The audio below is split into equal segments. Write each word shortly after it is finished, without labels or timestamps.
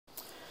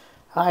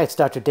Hi, it's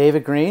Dr.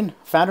 David Green,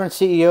 founder and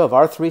CEO of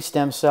R3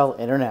 Stem Cell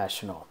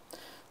International.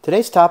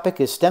 Today's topic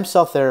is stem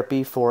cell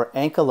therapy for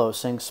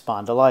ankylosing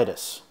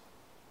spondylitis.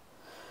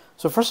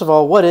 So first of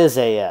all, what is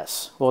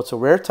AS? Well, it's a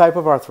rare type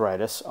of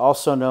arthritis,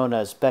 also known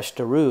as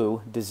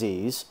Becheroux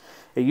disease.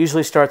 It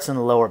usually starts in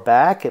the lower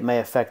back. It may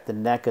affect the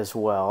neck as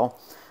well.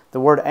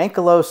 The word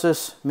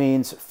ankylosis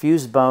means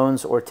fused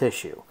bones or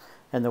tissue,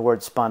 and the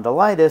word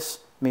spondylitis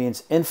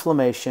means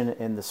inflammation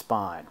in the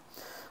spine.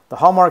 The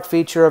hallmark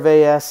feature of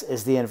AS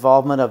is the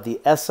involvement of the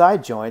SI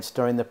joints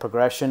during the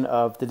progression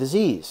of the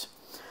disease.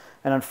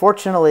 And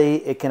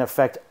unfortunately, it can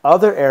affect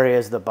other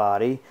areas of the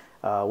body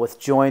with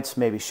joints,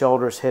 maybe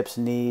shoulders, hips,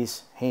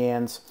 knees,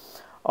 hands.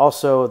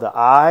 Also the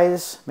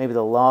eyes, maybe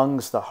the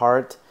lungs, the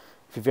heart.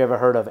 If you've ever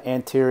heard of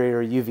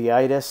anterior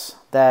uveitis,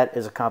 that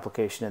is a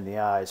complication in the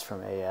eyes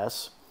from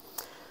AS.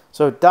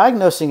 So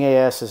diagnosing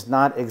AS is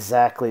not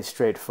exactly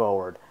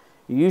straightforward.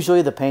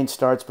 Usually the pain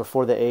starts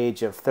before the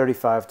age of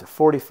 35 to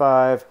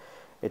 45.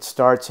 It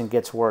starts and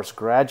gets worse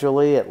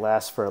gradually. It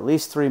lasts for at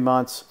least 3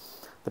 months.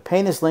 The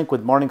pain is linked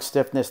with morning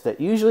stiffness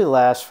that usually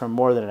lasts for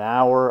more than an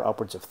hour,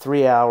 upwards of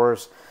 3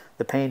 hours.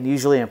 The pain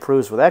usually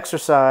improves with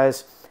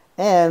exercise,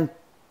 and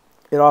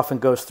it often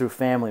goes through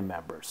family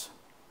members.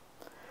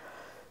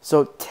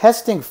 So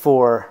testing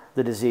for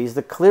the disease,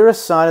 the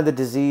clearest sign of the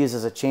disease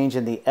is a change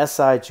in the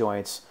SI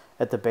joints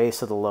at the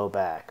base of the low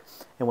back.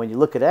 And when you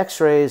look at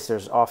x-rays,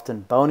 there's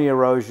often bony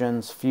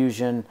erosions,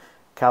 fusion,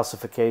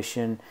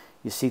 calcification.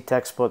 You see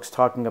textbooks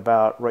talking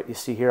about what you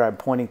see here. I'm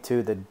pointing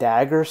to the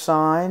dagger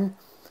sign,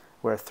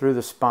 where through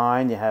the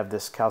spine you have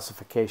this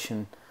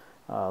calcification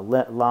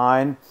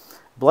line.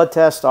 Blood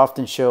tests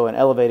often show an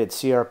elevated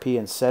CRP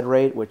and SED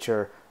rate, which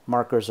are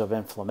markers of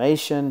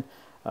inflammation.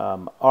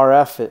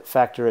 RF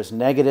factor is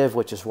negative,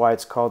 which is why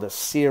it's called a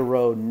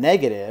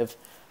seronegative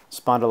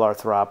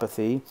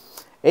spondyloarthropathy.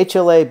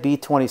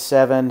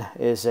 HLA-B27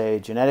 is a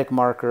genetic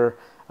marker.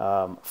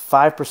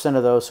 5%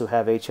 of those who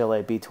have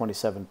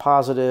HLA-B27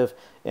 positive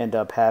end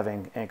up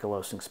having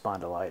ankylosing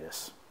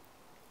spondylitis.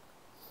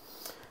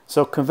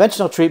 So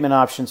conventional treatment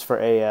options for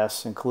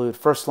AS include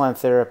first-line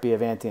therapy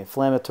of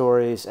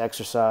anti-inflammatories,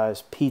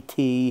 exercise,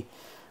 PT,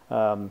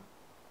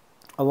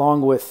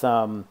 along with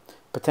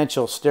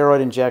potential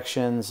steroid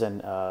injections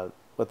and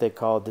what they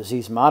call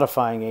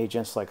disease-modifying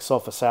agents like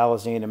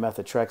sulfasalazine and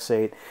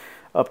methotrexate.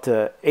 Up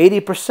to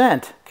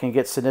 80% can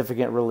get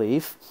significant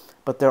relief,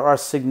 but there are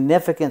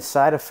significant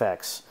side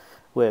effects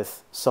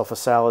with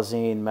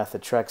sulfasalazine,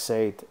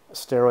 methotrexate,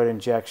 steroid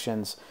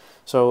injections.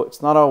 So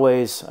it's not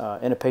always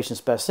in a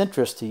patient's best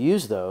interest to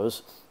use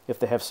those if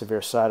they have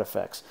severe side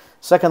effects.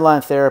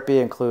 Second-line therapy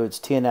includes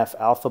TNF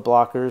alpha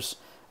blockers.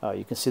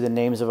 You can see the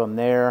names of them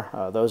there.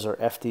 Those are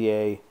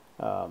FDA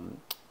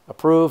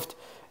approved,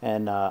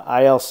 and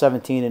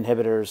IL-17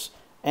 inhibitors,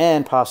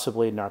 and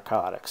possibly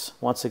narcotics.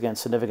 Once again,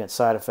 significant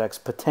side effects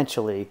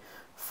potentially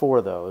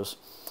for those.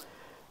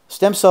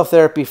 Stem cell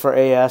therapy for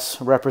AS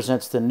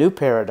represents the new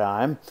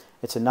paradigm.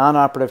 It's a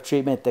non-operative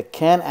treatment that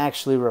can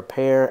actually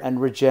repair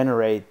and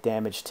regenerate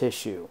damaged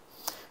tissue.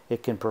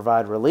 It can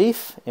provide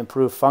relief,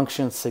 improve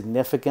function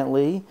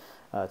significantly.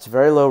 It's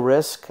very low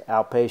risk,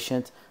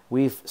 outpatient.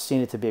 We've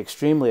seen it to be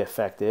extremely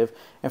effective.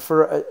 And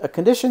for a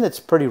condition that's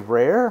pretty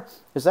rare,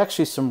 there's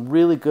actually some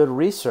really good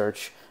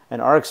research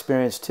and our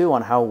experience too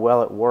on how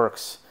well it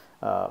works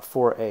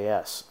for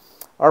AS.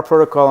 Our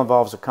protocol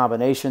involves a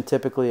combination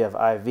typically of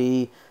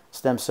IV,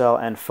 stem cell,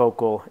 and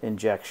focal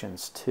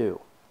injections too.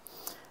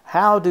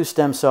 How do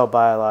stem cell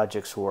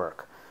biologics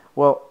work?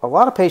 Well, a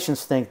lot of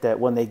patients think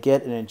that when they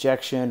get an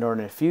injection or an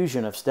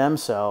infusion of stem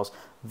cells,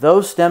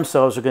 those stem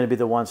cells are going to be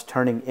the ones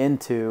turning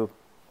into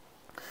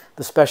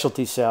the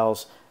specialty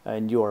cells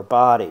in your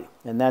body.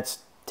 And that's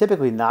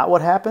typically not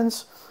what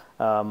happens.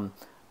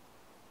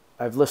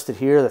 I've listed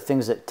here the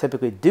things that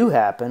typically do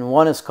happen.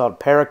 One is called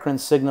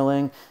paracrine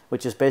signaling,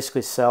 which is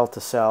basically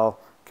cell-to-cell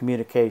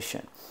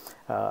communication.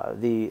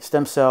 The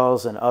stem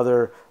cells and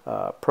other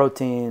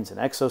proteins and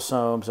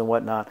exosomes and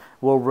whatnot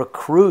will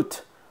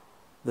recruit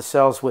the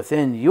cells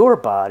within your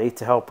body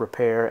to help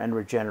repair and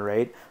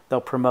regenerate.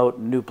 They'll promote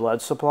new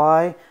blood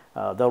supply.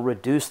 They'll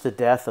reduce the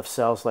death of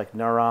cells like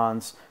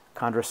neurons,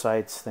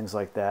 chondrocytes, things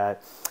like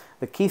that.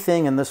 The key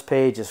thing in this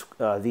page is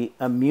the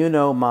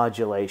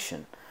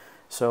immunomodulation.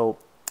 So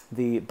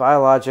the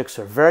biologics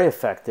are very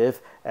effective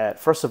at,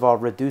 first of all,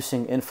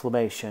 reducing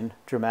inflammation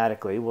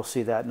dramatically. We'll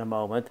see that in a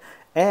moment.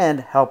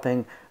 And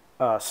helping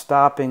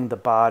stopping the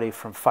body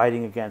from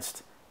fighting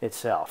against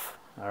itself.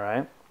 All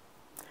right.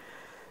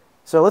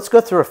 So let's go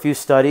through a few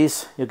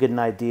studies. You'll get an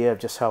idea of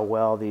just how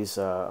well these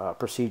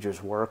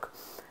procedures work.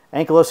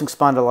 Ankylosing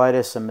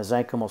spondylitis and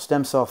mesenchymal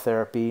stem cell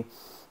therapy.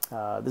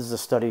 This is a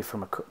study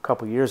from a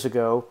couple years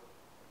ago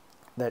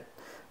that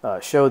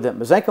showed that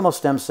mesenchymal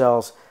stem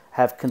cells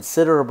have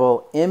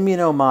considerable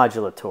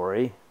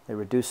immunomodulatory. They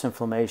reduce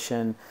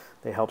inflammation.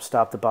 They help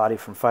stop the body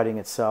from fighting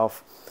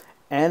itself,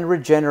 and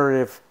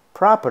regenerative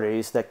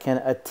properties that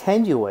can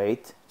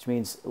attenuate, which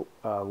means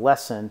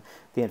lessen,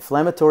 the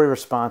inflammatory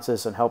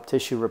responses and help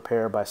tissue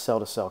repair by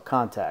cell-to-cell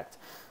contact.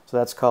 So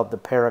that's called the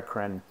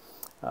paracrine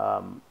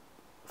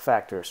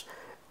factors.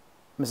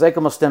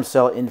 Mesenchymal stem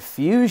cell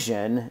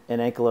infusion in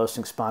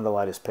ankylosing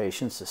spondylitis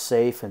patients is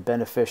safe and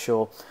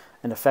beneficial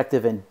and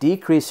effective in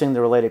decreasing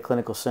the related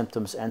clinical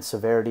symptoms and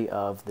severity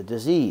of the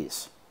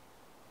disease.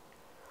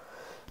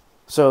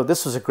 So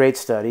this was a great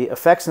study,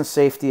 effects and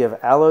safety of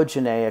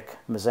allogeneic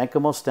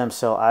mesenchymal stem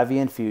cell IV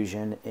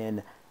infusion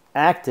in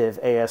active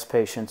AS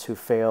patients who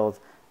failed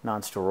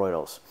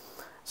nonsteroidals.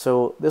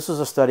 So this was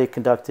a study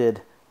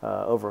conducted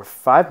over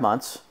 5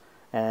 months,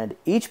 and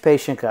each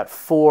patient got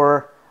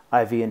 4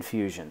 IV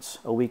infusions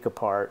a week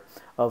apart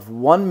of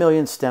 1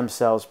 million stem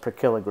cells per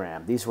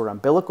kilogram. These were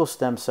umbilical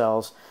stem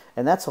cells,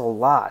 and that's a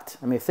lot.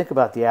 I mean, think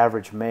about the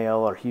average male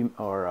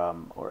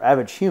or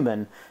average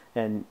human,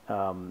 and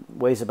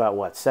weighs about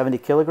what, 70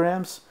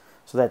 kilograms?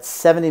 So that's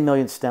 70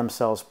 million stem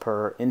cells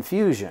per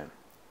infusion.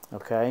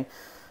 Okay,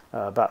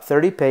 about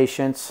 30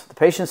 patients. The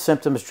patient's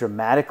symptoms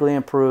dramatically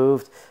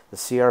improved. The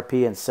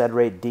CRP and SED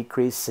rate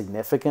decreased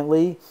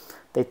significantly.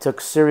 They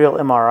took serial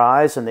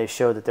MRIs and they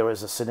showed that there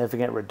was a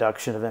significant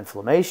reduction of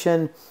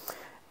inflammation.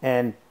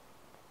 And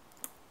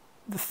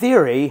the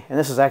theory, and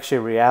this is actually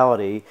a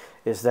reality,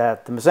 is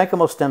that the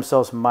mesenchymal stem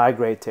cells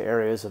migrate to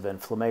areas of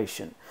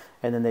inflammation,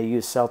 and then they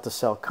use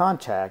cell-to-cell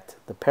contact,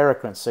 the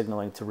paracrine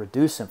signaling, to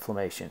reduce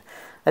inflammation.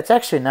 That's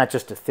actually not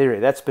just a theory.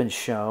 That's been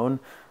shown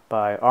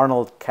by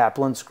Arnold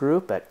Kaplan's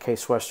group at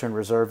Case Western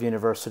Reserve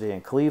University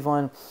in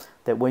Cleveland,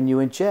 that when you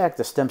inject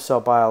a stem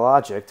cell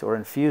biologic or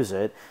infuse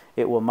it,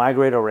 it will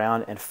migrate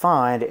around and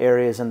find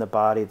areas in the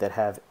body that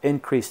have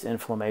increased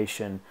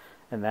inflammation,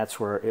 and that's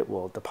where it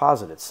will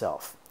deposit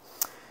itself.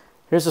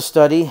 Here's a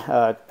study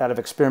out of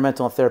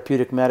Experimental and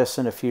Therapeutic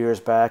Medicine a few years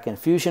back.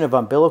 Infusion of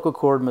umbilical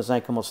cord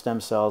mesenchymal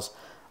stem cells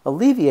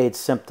alleviates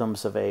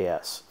symptoms of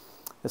AS.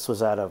 This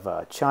was out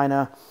of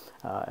China,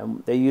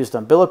 and they used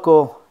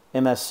umbilical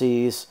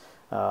MSCs,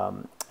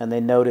 and they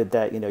noted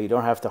that you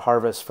don't have to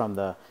harvest from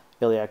the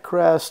iliac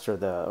crest or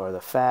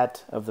the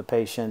fat of the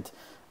patient.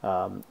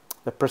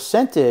 The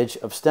percentage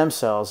of stem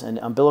cells in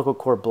umbilical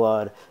cord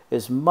blood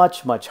is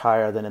much, much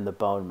higher than in the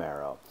bone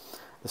marrow.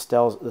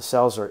 The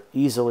cells are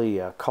easily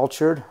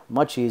cultured,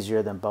 much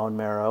easier than bone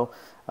marrow.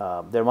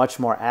 They're much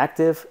more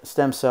active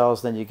stem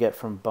cells than you get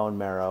from bone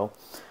marrow.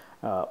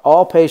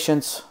 All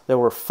patients, there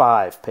were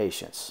 5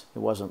 patients. It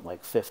wasn't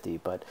like 50,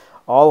 but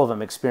all of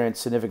them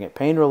experienced significant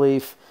pain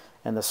relief,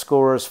 and the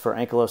scores for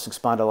ankylosing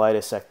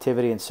spondylitis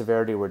activity and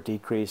severity were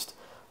decreased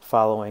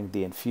following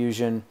the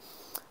infusion.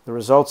 The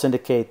results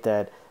indicate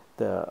that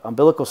the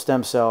umbilical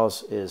stem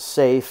cells is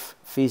safe,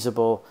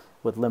 feasible,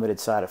 with limited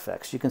side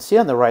effects. You can see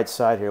on the right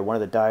side here, one of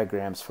the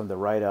diagrams from the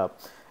right up,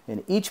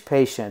 in each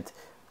patient,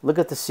 look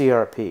at the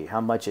CRP, how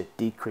much it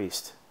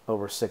decreased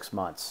over 6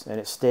 months, and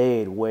it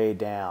stayed way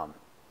down.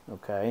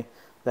 Okay,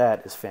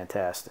 that is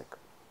fantastic.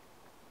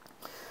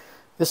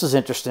 This is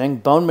interesting.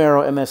 Bone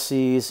marrow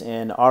MSCs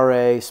in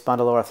RA,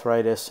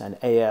 spondyloarthritis,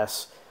 and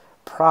AS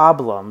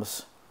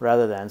problems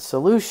rather than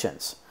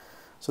solutions.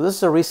 So this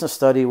is a recent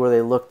study where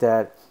they looked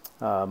at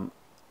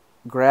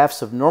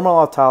grafts of normal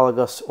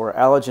autologous or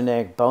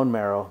allogeneic bone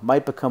marrow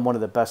might become one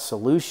of the best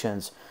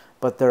solutions,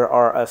 but there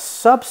are a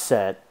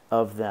subset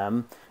of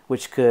them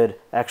which could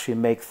actually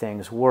make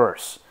things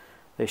worse.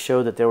 They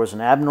showed that there was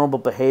an abnormal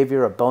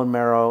behavior of bone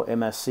marrow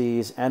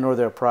MSCs and or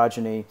their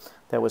progeny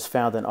that was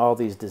found in all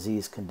these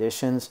disease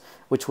conditions,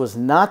 which was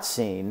not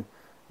seen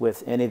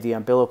with any of the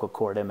umbilical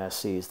cord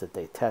MSCs that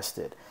they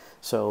tested.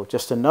 So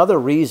just another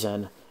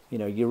reason,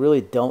 you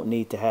really don't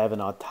need to have an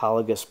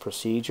autologous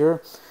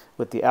procedure.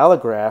 With the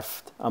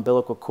allograft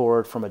umbilical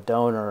cord from a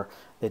donor,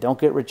 they don't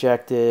get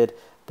rejected.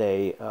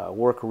 They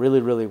work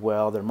really, really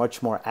well. They're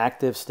much more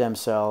active stem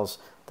cells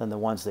than the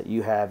ones that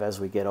you have as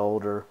we get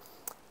older.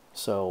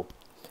 So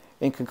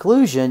in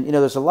conclusion,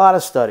 there's a lot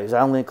of studies. I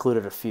only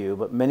included a few,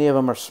 but many of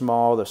them are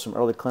small. There's some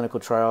early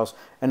clinical trials,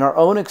 and our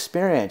own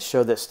experience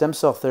showed that stem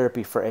cell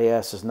therapy for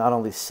AS is not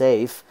only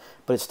safe,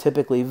 but it's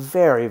typically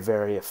very,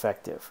 very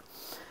effective.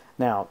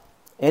 Now,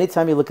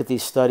 anytime you look at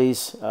these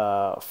studies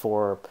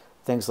for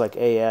things like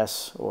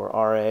AS or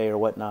RA or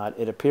whatnot,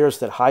 it appears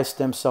that high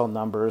stem cell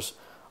numbers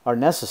are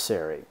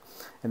necessary.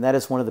 And that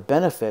is one of the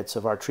benefits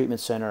of our treatment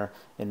centers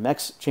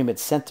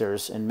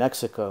in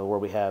Mexico, where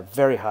we have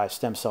very high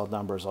stem cell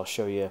numbers. I'll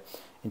show you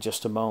in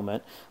just a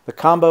moment. The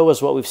combo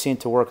is what we've seen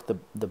to work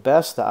the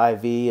best, the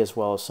IV as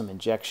well as some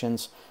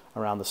injections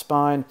around the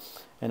spine.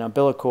 And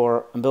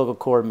umbilical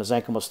cord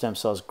mesenchymal stem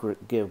cells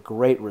give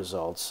great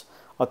results.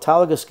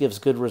 Autologous gives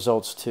good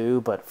results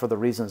too, but for the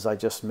reasons I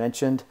just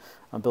mentioned,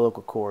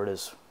 umbilical cord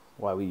is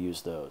why we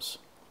use those.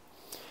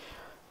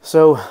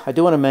 So I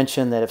do want to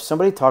mention that if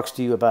somebody talks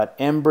to you about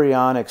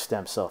embryonic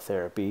stem cell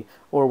therapy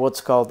or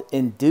what's called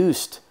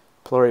induced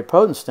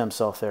pluripotent stem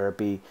cell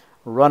therapy,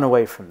 run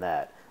away from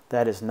that.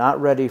 That is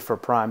not ready for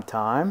prime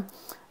time.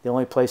 The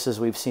only places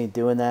we've seen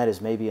doing that is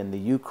maybe in the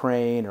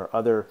Ukraine or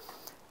other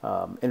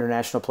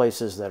international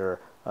places that are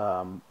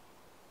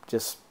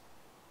just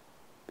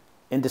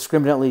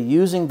indiscriminately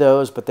using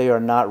those, but they are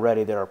not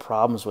ready. There are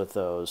problems with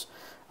those.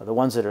 The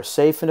ones that are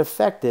safe and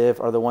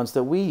effective are the ones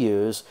that we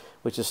use,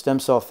 which is stem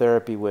cell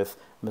therapy with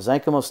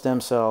mesenchymal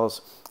stem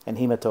cells and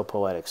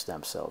hematopoietic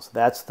stem cells.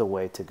 That's the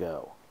way to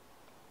go.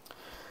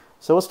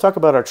 So let's talk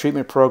about our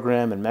treatment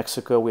program in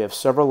Mexico. We have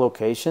several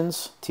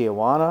locations: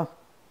 Tijuana,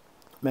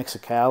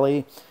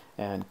 Mexicali,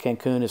 and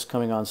Cancun is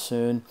coming on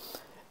soon.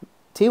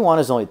 Tijuana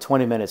is only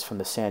 20 minutes from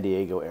the San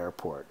Diego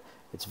airport.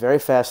 It's very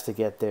fast to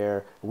get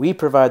there. We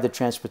provide the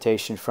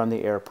transportation from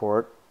the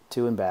airport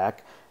to and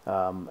back,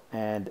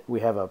 and we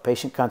have a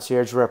patient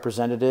concierge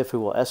representative who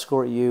will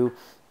escort you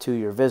to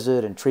your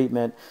visit and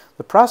treatment.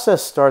 The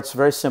process starts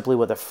very simply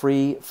with a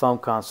free phone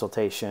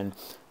consultation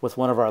with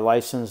one of our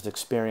licensed,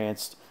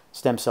 experienced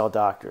stem cell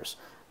doctors.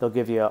 They'll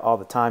give you all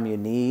the time you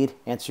need,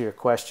 answer your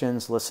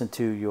questions, listen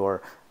to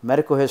your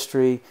medical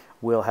history.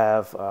 We'll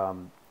have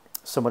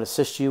someone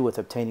assist you with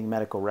obtaining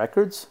medical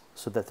records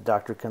so that the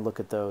doctor can look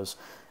at those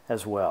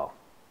as well.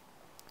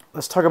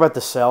 Let's talk about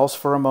the cells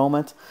for a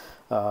moment.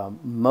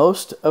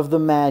 Most of the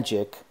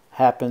magic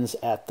happens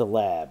at the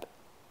lab.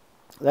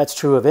 That's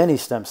true of any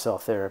stem cell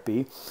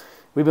therapy.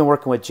 We've been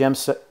working with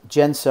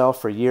GenCell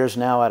for years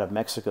now out of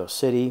Mexico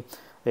City.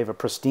 They have a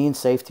pristine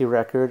safety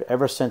record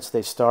ever since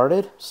they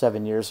started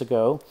 7 years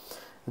ago.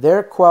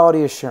 Their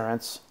quality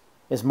assurance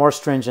is more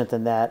stringent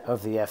than that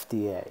of the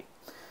FDA.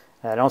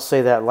 I don't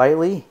say that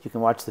lightly. You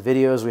can watch the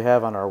videos we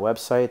have on our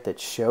website that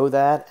show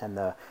that, and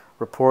the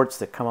reports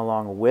that come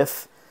along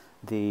with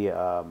the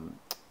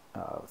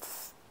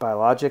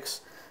biologics.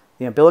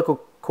 The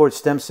umbilical cord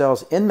stem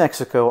cells in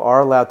Mexico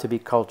are allowed to be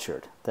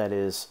cultured. That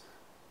is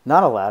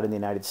not allowed in the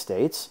United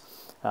States.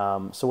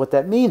 So what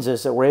that means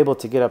is that we're able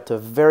to get up to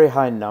very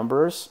high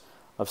numbers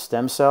of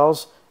stem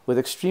cells with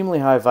extremely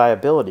high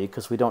viability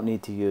because we don't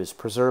need to use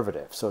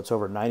preservative. So it's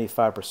over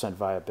 95%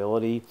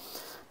 viability.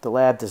 The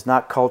lab does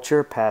not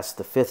culture past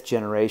the 5th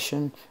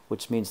generation,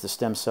 which means the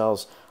stem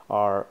cells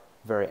are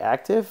very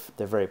active,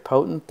 they're very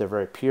potent, they're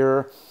very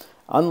pure.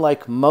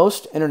 Unlike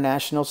most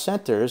international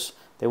centers,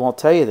 they won't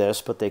tell you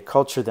this, but they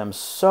culture them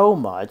so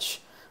much,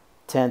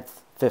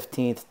 10th,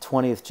 15th,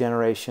 20th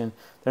generation,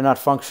 they're not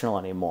functional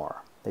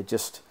anymore. They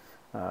just,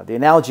 the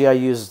analogy I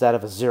use is that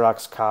of a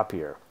Xerox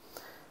copier.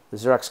 The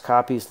Xerox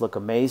copies look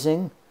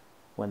amazing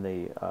when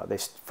they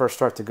first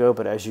start to go,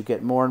 but as you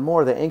get more and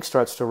more, the ink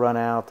starts to run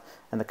out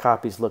and the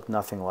copies look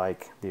nothing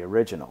like the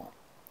original.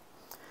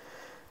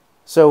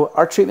 So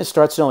our treatment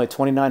starts at only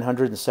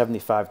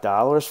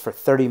 $2,975 for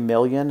 30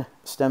 million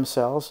stem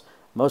cells.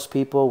 Most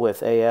people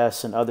with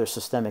AS and other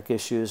systemic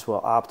issues will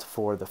opt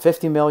for the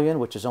 50 million,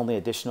 which is only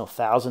additional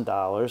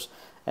 $1,000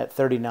 at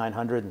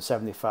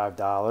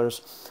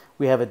 $3,975.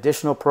 We have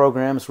additional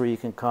programs where you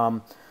can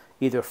come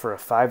either for a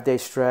 5-day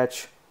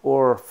stretch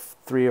or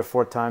 3 or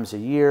 4 times a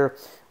year.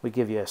 We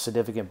give you a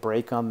significant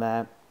break on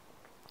that.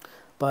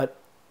 But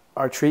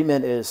our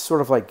treatment is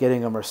sort of like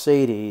getting a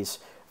Mercedes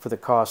for the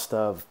cost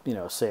of,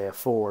 say a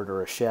Ford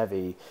or a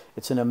Chevy.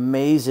 It's an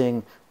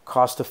amazing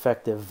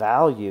cost-effective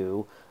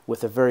value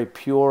with a very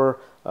pure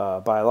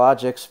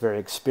biologics, very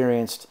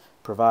experienced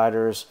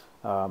providers.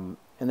 And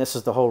this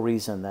is the whole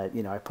reason that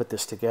I put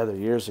this together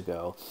years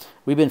ago.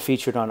 We've been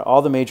featured on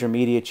all the major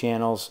media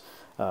channels.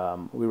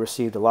 We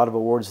received a lot of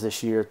awards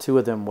this year. 2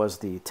 of them was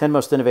the 10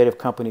 Most Innovative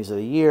Companies of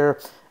the Year,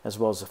 as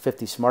well as the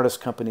 50 Smartest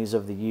Companies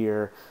of the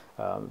Year.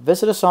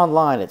 Visit us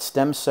online at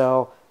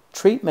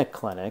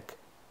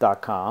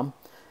stemcelltreatmentclinic.com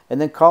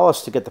and then call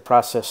us to get the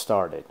process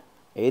started.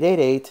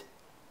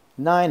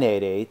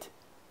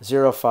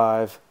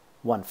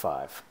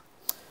 888-988-0515.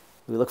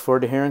 We look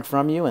forward to hearing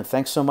from you, and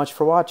thanks so much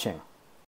for watching.